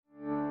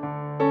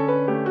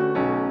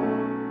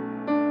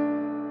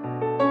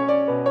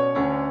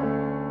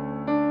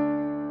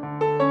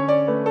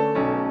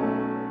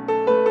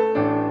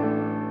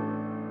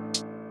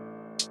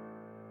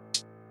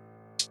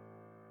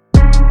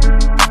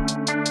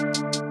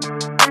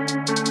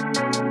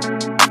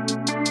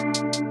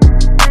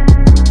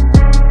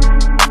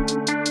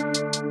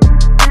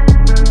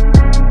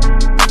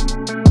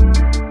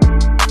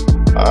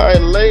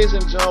Ladies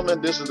and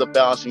gentlemen, this is the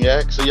Balancing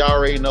Act. So y'all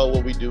already know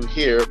what we do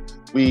here.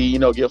 We,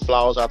 give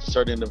flowers out to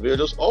certain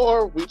individuals,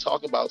 or we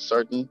talk about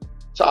certain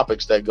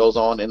topics that goes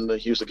on in the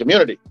Houston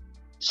community.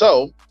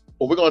 So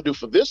what we're going to do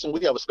for this one,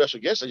 we have a special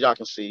guest, as y'all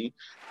can see.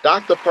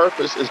 Dr.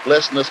 Purpose is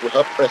blessing us with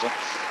her presence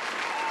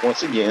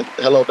once again.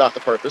 Hello,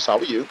 Dr. Purpose. How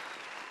are you?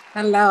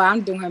 Hello,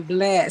 I'm doing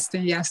blessed.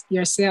 And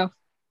yourself?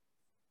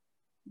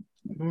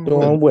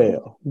 Doing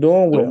well,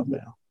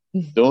 man.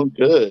 Doing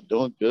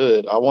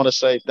good. I want to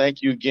say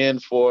thank you again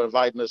for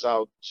inviting us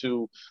out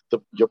to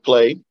your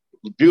play.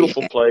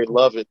 Beautiful play.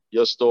 Love it.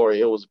 Your story.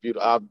 It was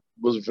beautiful. I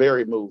was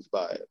very moved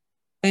by it.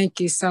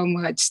 Thank you so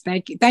much.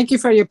 Thank you. Thank you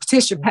for your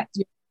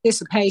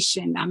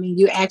participation. I mean,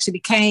 you actually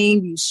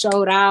came, you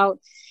showed out,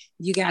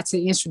 you got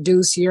to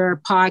introduce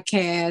your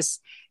podcast,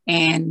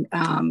 and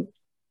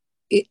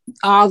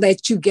all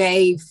that you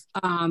gave,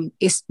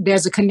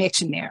 there's a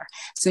connection there.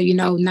 So,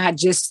 not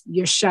just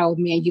your show,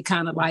 man, you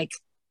kind of like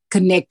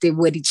connected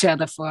with each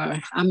other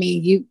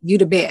you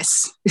the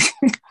best.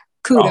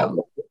 Kudos.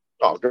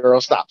 Oh, girl,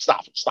 stop,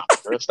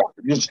 girl, stop.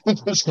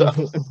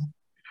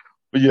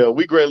 But yeah,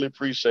 we greatly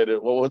appreciate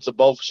it. Well, went to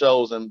both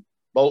shows, and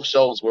both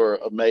shows were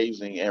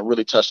amazing and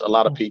really touched a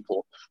lot of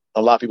people.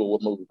 A lot of people were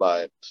moved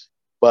by it.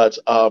 But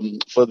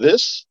for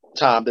this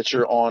time that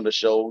you're on the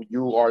show,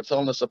 you are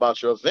telling us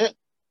about your event,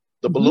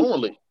 the Balloon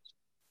Release.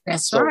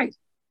 That's right.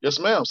 Yes,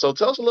 ma'am. So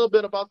tell us a little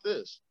bit about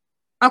this.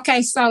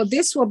 Okay, so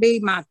this will be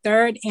my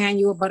third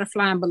annual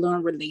Butterfly and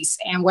Balloon Release.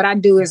 And what I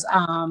do is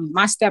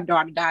my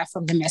stepdaughter died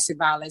from domestic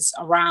violence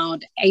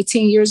around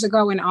 18 years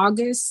ago in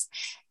August.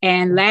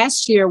 And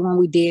last year when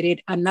we did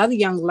it, another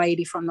young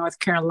lady from North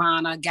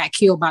Carolina got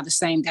killed by the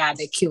same guy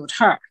that killed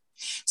her.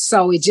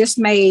 So it just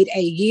made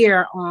a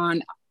year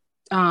on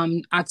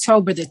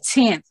October the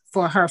 10th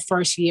for her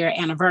first year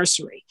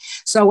anniversary.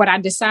 So what I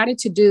decided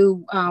to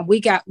do, when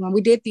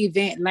we did the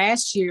event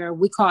last year,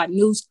 we called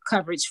news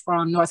coverage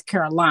from North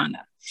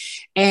Carolina.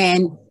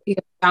 And if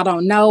I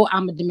don't know,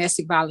 I'm a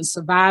domestic violence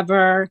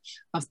survivor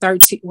of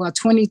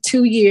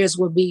 22 years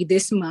will be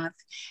this month,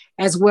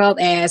 as well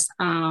as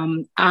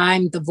I'm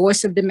the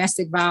voice of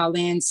domestic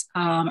violence.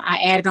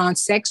 I added on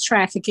sex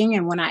trafficking.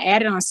 And when I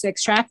added on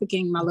sex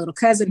trafficking, my little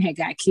cousin had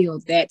got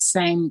killed that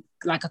same,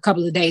 like a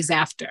couple of days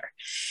after.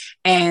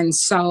 And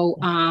so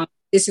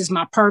this is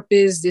my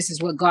purpose. This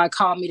is what God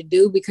called me to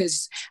do,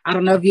 because I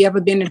don't know if you ever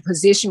been in a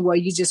position where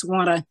you just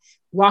want to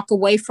walk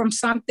away from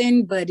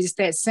something, but it's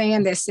that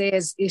saying that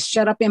says it's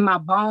shut up in my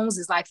bones.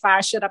 It's like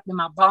fire shut up in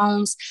my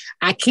bones.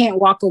 I can't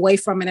walk away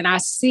from it. And I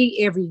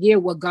see every year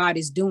what God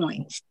is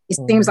doing. It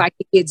seems like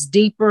it gets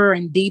deeper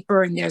and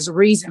deeper, and there's a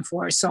reason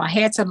for it. So I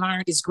had to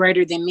learn it's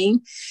greater than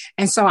me.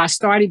 And so I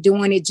started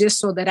doing it just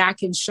so that I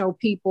can show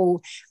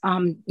people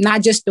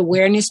not just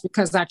awareness,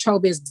 because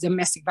October is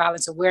Domestic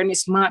Violence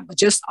Awareness Month, but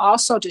just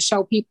also to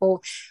show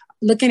people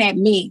looking at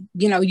me,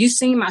 you've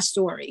seen my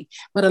story,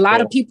 but a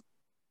lot of people,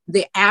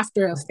 the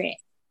after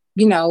effect,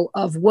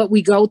 of what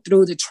we go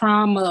through, the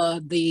trauma,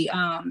 the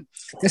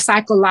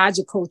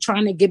psychological,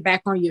 trying to get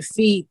back on your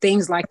feet,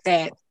 things like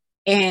that,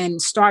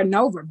 and starting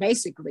over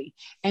basically.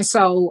 And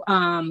so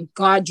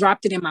God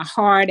dropped it in my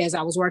heart as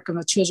I was working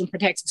with Children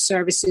Protective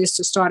Services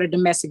to start a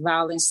domestic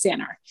violence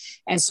center.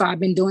 And so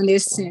I've been doing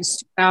this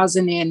since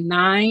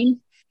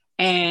 2009.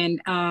 And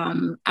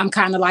I'm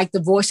kind of like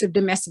the voice of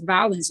domestic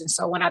violence. And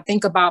so when I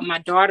think about my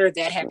daughter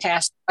that had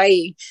passed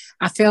away,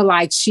 I feel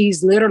like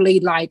she's literally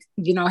like,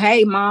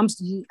 hey,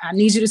 moms, I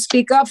need you to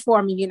speak up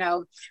for me,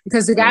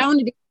 because the guy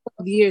only did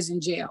 12 years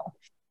in jail.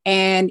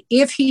 And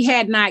if he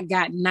had not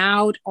gotten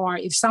out, or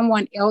if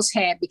someone else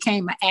had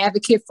became an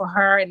advocate for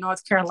her in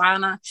North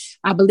Carolina,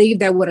 I believe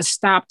that would have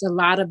stopped a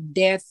lot of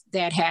death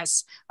that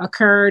has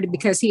occurred,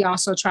 because he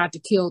also tried to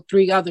kill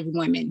 3 other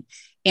women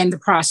in the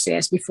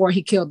process before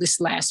he killed this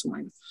last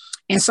one.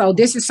 And so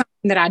this is something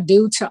that I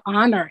do to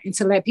honor and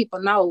to let people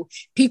know,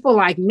 people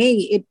like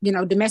me,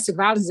 domestic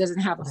violence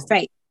doesn't have a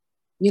fate.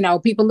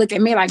 People look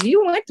at me like,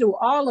 you went through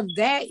all of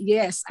that.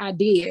 Yes, I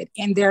did.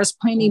 And there's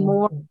plenty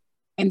more.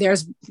 And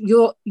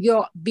you'll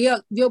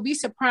be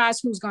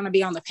surprised who's going to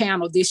be on the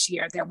panel this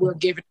year that we're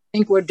giving. I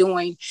think we're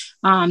doing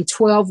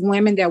 12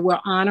 women that we're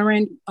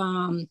honoring.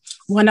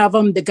 One of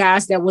them, the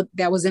guys that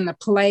was in the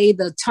play,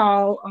 the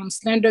tall,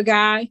 slender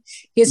guy,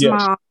 his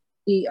mom,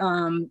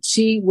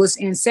 she was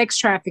in sex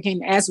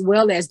trafficking as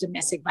well as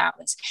domestic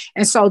violence.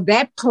 And so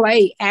that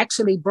play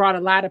actually brought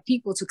a lot of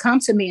people to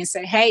come to me and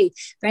say, hey,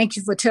 thank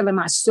you for telling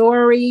my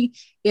story.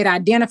 It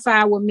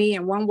identified with me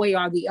in one way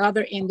or the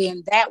other. And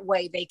then that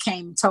way they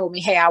came and told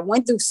me, hey, I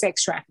went through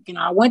sex trafficking,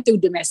 or I went through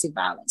domestic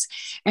violence.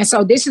 And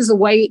so this is a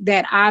way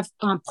that I've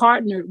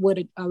partnered with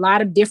a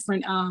lot of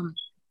different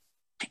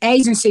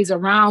agencies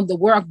around the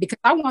world, because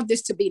I want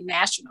this to be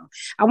national.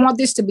 I want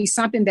this to be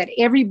something that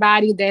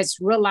everybody that's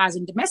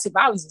realizing domestic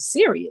violence is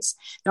serious.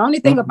 The only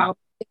thing about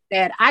it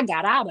that I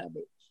got out of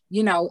it,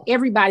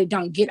 everybody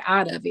don't get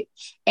out of it.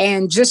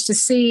 And just to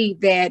see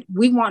that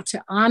we want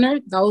to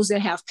honor those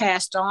that have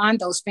passed on,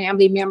 those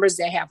family members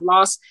that have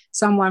lost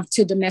someone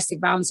to domestic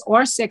violence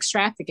or sex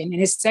trafficking.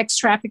 And this sex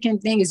trafficking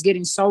thing is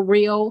getting so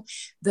real.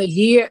 The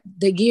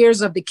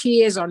years of the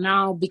kids are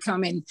now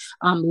becoming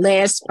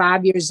less,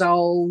 5 years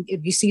old.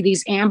 If you see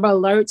these Amber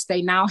Alerts,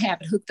 they now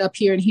have it hooked up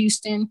here in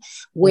Houston,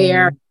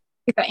 where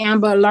the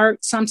Amber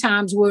Alert,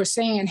 sometimes we're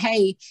saying,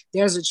 hey,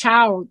 there's a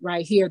child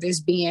right here that's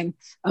being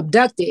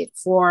abducted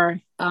for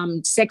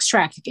sex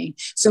trafficking.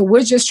 So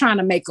we're just trying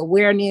to make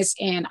awareness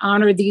and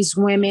honor these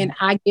women.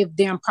 I give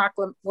them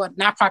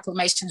not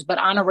proclamations, but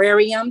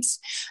honorariums.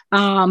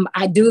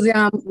 I do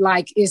them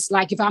it's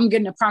like if I'm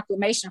getting a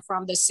proclamation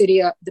from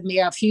the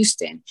mayor of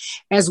Houston,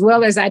 as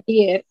well as I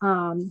did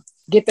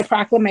get the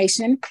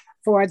proclamation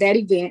for that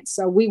event.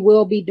 So we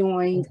will be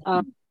doing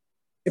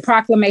the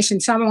proclamation.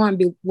 Someone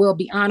will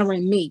be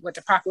honoring me with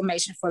the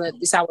proclamation for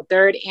this our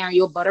third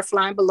annual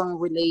Butterfly and Balloon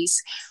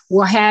release.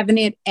 We're having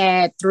it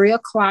at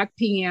 3:00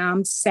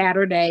 p.m.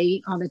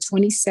 Saturday on the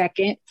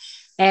 22nd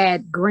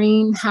at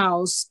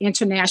Greenhouse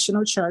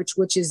International Church,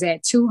 which is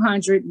at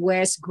 200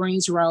 West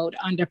Greens Road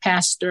under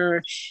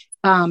Pastor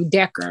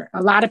Decker.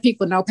 A lot of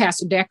people know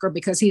Pastor Decker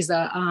because he's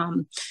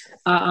one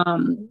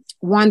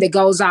that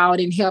goes out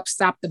and helps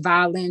stop the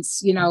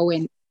violence,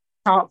 and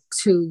talk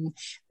to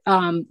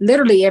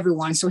literally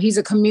everyone. So he's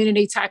a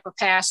community type of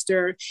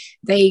pastor.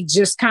 They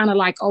just kind of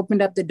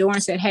opened up the door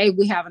and said, hey,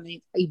 we have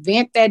an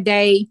event that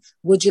day.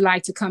 Would you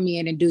like to come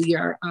in and do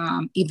your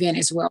event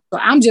as well? So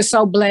I'm just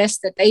so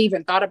blessed that they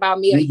even thought about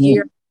me a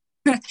year.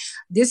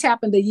 This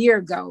happened a year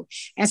ago.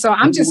 And so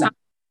I'm just,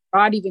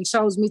 God even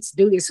chose me to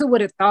do this. Who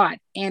would have thought?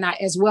 And I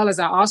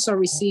also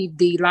received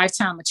the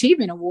Lifetime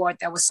Achievement Award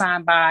that was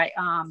signed by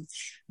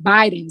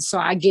Biden. So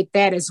I get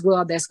that as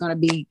well. That's going to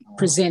be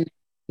presented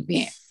at the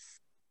event.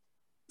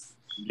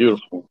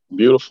 Beautiful,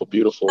 beautiful,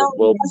 beautiful. So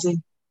well,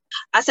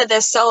 I said, they're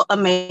so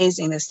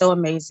amazing. They're so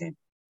amazing.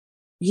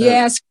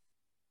 Yes.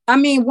 I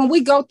mean, when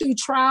we go through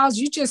trials,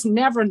 you just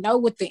never know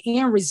what the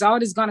end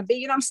result is going to be.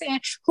 You know what I'm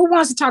saying? Who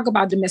wants to talk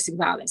about domestic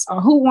violence, or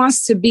who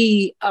wants to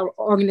be an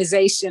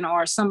organization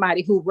or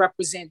somebody who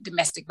represents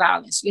domestic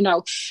violence,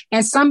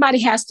 and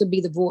somebody has to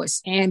be the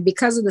voice. And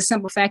because of the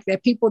simple fact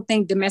that people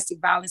think domestic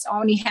violence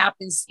only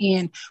happens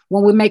when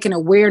we make an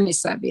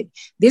awareness of it.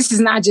 This is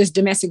not just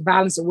Domestic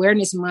Violence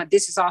Awareness Month.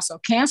 This is also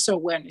Cancer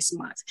Awareness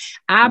Month.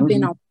 I've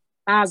been on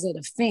sides of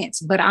the fence,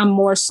 but I'm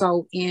more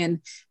so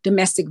in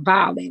domestic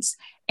violence.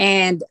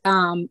 And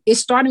it's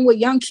starting with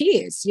young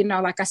kids.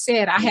 Like I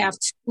said, I have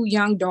 2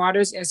 young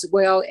daughters as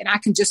well. And I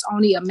can just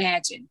only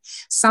imagine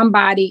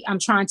somebody, I'm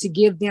trying to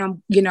give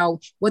them,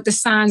 what the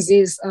signs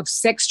is of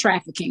sex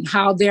trafficking,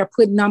 how they're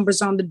putting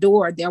numbers on the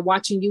door. They're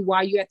watching you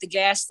while you're at the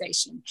gas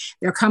station.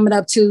 They're coming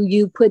up to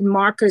you, putting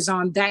markers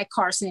on that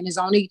car saying there's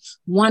only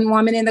 1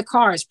 woman in the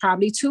car. It's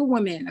probably 2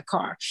 women in the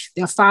car.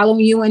 They're following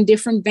you in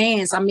different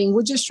vans. I mean,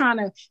 we're just trying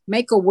to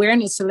make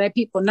awareness to let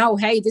people know,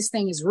 hey, this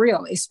thing is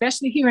real,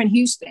 especially here in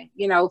Houston,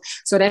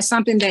 So that's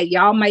something that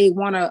y'all may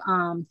want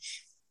to,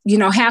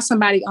 have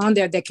somebody on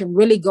there that can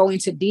really go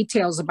into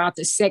details about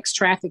the sex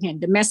trafficking,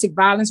 domestic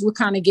violence. We're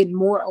kind of getting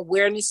more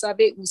awareness of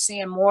it. We're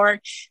seeing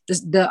more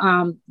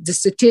the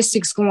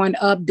statistics going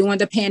up during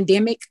the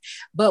pandemic,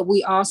 but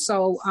we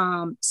also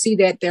see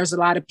that there's a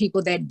lot of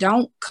people that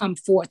don't come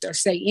forth or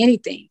say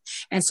anything.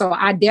 And so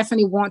I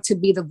definitely want to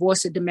be the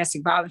voice of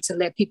domestic violence to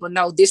let people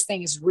know this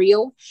thing is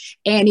real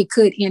and it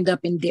could end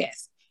up in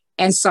death.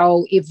 And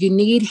so if you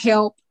need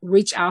help,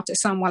 reach out to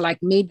someone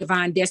like me,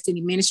 Divine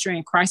Destiny Ministry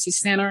and Crisis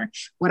Center.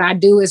 What I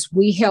do is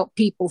we help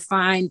people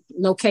find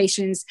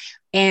locations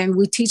and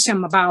we teach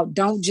them about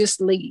don't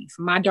just leave.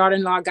 My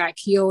daughter-in-law got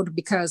killed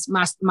because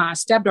my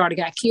stepdaughter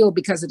got killed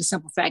because of the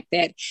simple fact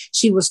that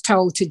she was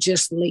told to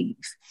just leave.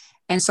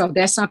 And so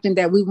that's something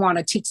that we want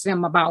to teach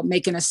them about,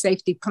 making a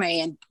safety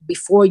plan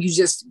before you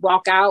just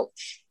walk out.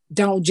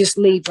 Don't just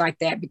leave like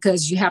that,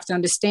 because you have to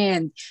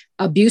understand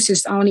abuse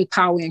is only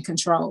power and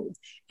control.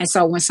 And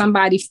so when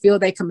somebody feel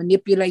they can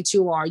manipulate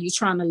you or you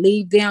trying to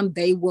leave them,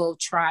 they will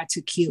try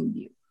to kill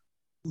you.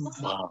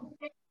 Wow.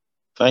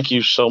 Thank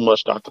you so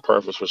much, Dr.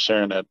 Purvis, for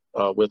sharing that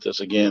with us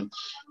again.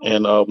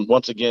 And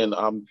once again,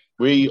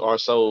 we are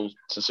so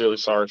sincerely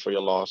sorry for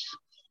your loss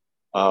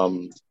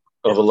of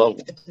a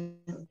loved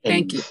one.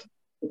 Thank you.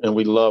 And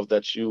we love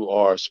that you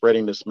are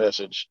spreading this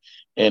message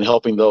and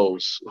helping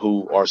those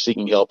who are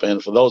seeking help.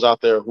 And for those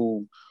out there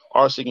who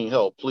are seeking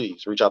help,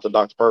 please reach out to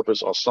Dr.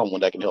 Purvis or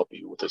someone that can help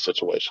you with this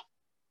situation.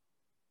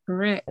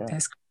 Correct.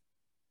 That's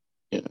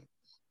yeah.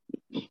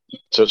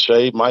 So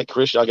Shay, Mike,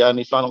 Chris, y'all got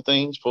any final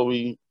things before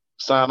we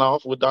sign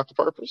off with Dr.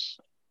 Purvis?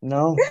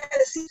 No.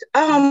 Yes.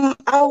 I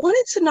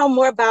wanted to know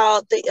more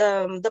about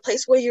the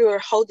place where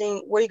you're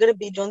going to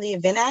be doing the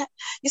event at.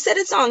 You said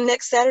it's on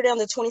next Saturday on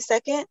the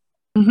 22nd.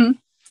 Mm-hmm.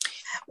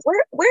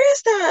 Where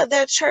is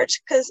that church?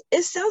 Because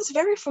it sounds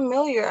very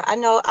familiar. I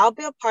know I'll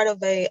be a part of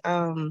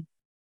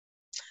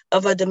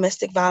of a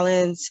domestic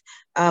violence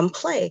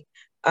play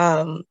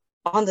on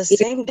the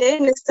same day,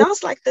 and it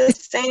sounds like the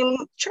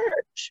same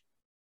church.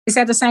 It's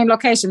at the same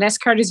location. That's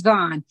Curtis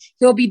Vaughn.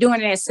 He'll be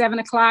doing it at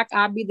 7:00.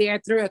 I'll be there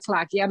at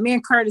 3:00. Yeah, me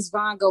and Curtis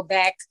Vaughn go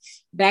back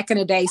in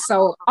the day.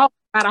 So, oh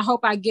God, I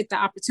hope I get the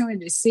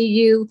opportunity to see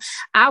you.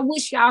 I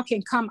wish y'all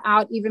can come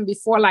out even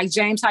before, like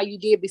James, how you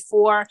did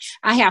before.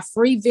 I have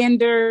free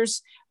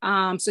vendors.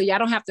 So y'all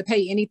don't have to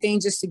pay anything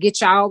just to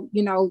get y'all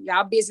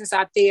business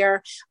out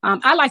there.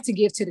 I like to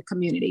give to the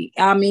community.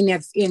 I mean,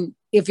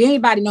 if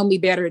anybody know me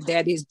better,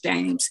 that is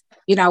James.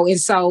 And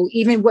so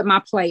even with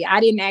my play,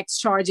 I didn't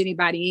charge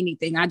anybody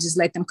anything. I just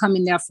let them come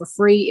in there for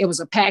free. It was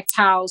a packed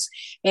house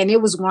and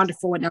it was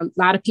wonderful. And a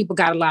lot of people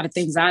got a lot of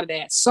things out of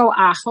that. So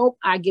I hope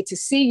I get to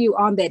see you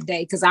on that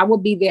day, because I will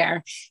be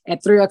there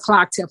at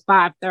 3:00 till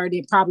 5:30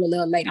 and probably a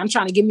little late. I'm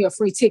trying to give me a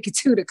free ticket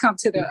too to come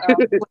to the.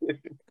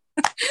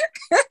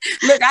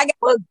 Look, I got.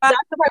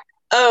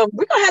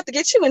 We're gonna have to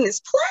get you in this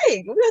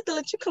play. We're gonna have to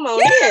let you come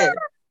on in.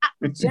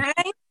 James,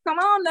 come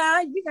on now.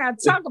 You gotta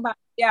talk about it.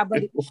 Yeah,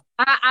 but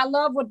I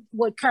love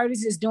what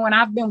Curtis is doing.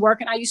 I've been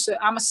working.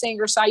 I'm a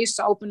singer, so I used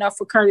to open up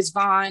for Curtis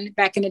Vaughn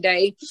back in the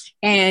day.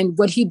 And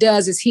what he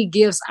does is he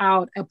gives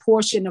out a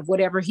portion of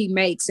whatever he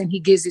makes and he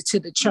gives it to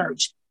the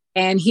church.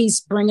 And he's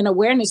bringing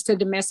awareness to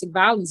domestic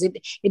violence.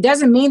 It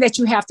doesn't mean that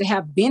you have to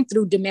have been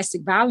through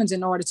domestic violence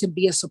in order to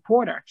be a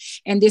supporter.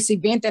 And this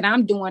event that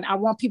I'm doing, I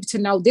want people to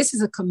know this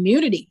is a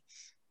community.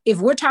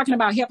 If we're talking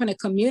about helping a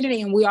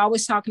community and we're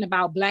always talking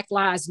about Black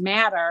Lives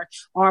Matter,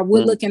 or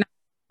we're looking at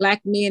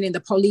Black men and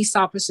the police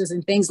officers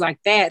and things like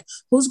that,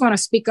 who's going to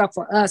speak up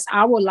for us,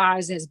 our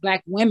lives as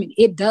Black women?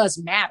 It does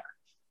matter.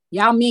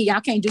 Y'all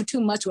can't do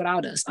too much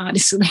without us,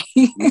 honestly.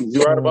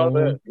 You're right about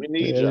that. We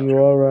need you. You're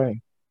all right.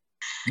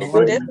 We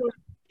definitely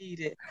need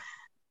it.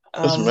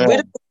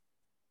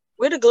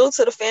 We're the glue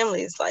to the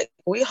families. Like,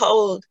 we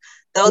hold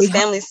those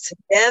families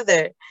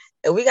together,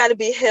 and we got to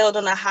be held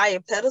on a higher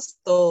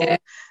pedestal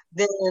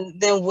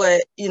than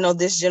what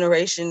this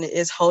generation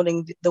is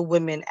holding the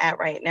women at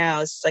right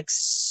now. It's like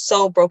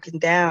so broken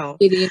down.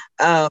 It is.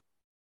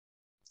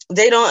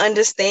 They don't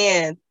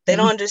understand. They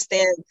don't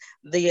understand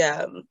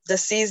the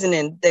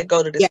seasoning that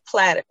go to this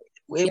platter.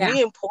 We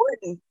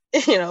important,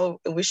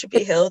 we should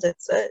be held as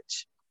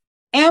such.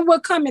 And we're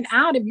coming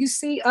out. If you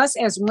see us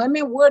as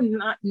women, we're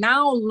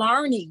now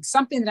learning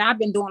something that I've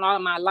been doing all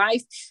of my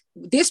life.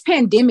 This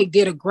pandemic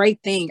did a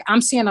great thing. I'm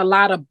seeing a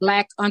lot of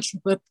Black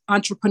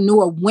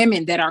entrepreneur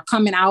women that are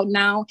coming out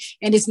now.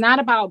 And it's not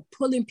about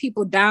pulling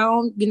people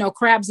down,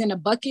 crabs in a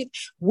bucket.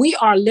 We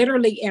are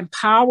literally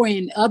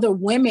empowering other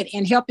women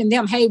and helping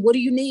them. Hey, what do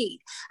you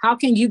need? How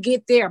can you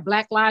get there?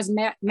 Black Lives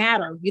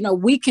Matter.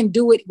 We can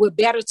do it. We're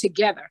better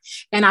together.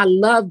 And I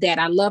love that.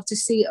 I love to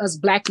see us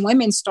Black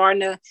women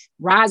starting to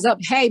rise up.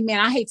 Hey, man,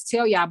 I hate to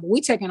tell y'all, but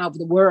we're taking over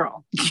the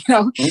world.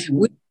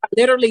 We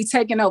literally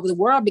taking over the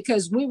world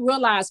because we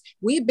realize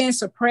we've been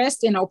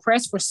suppressed and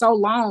oppressed for so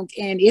long,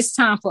 and it's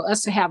time for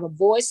us to have a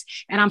voice.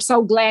 And I'm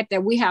so glad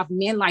that we have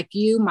men like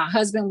you. My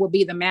husband will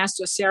be the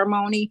master of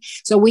ceremony.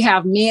 So we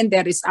have men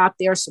that is out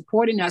there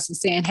supporting us and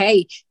saying,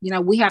 hey,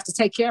 we have to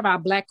take care of our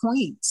Black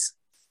queens.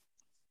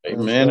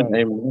 Amen. And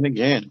amen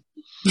again.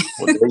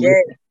 Well,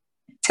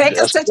 take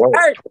us to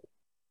church.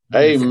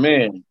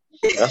 Amen.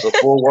 That's a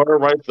full word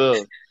right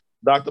there.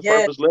 Dr.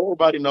 Purpose, let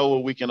everybody know where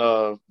we can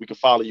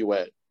follow you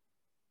at.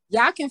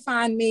 Y'all can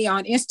find me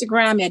on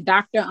Instagram at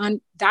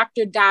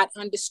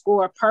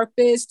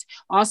Dr._Purpose.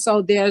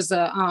 Also, there's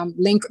a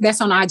link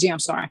that's on IG, I'm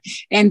sorry.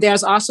 And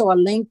there's also a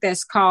link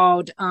that's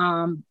called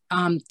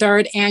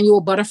 3rd Annual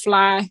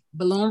Butterfly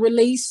Balloon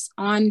Release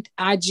on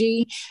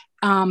IG.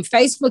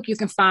 Facebook, you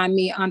can find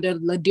me under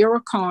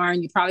Ladira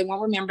Karn. You probably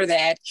won't remember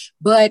that,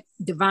 but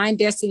Divine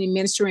Destiny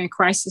Ministry and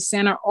Crisis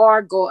Center,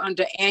 or go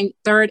under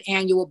 3rd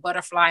Annual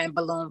Butterfly and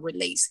Balloon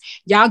Release.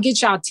 Y'all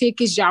get y'all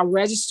tickets, y'all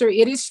register.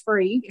 It is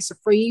free. It's a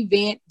free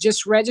event.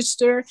 Just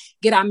register,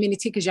 get how many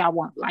tickets y'all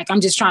want. Like,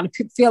 I'm just trying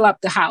to fill up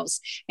the house,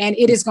 and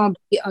it is going to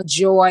be a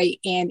joy.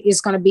 And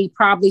it's going to be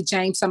probably,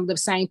 James, some of the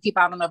same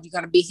people. I don't know if you're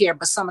going to be here,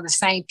 but some of the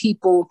same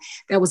people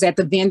that was at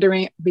the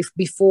vendor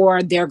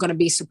before, they're going to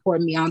be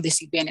supporting me on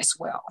this event as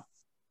well.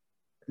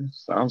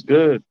 Sounds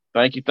good.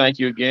 Thank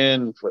you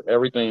again for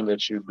everything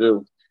that you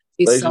do.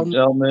 Ladies and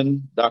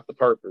gentlemen, Dr.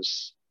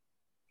 Purpose.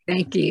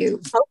 Thank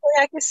you. Hopefully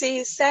I can see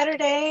you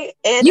Saturday.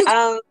 And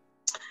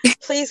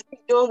please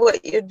keep doing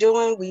what you're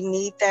doing. We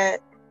need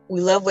that.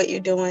 We love what you're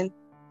doing.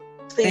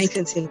 Please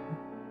continue.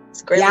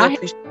 It's greatly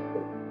appreciated.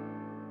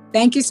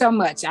 Thank you so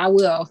much. I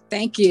will.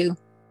 Thank you.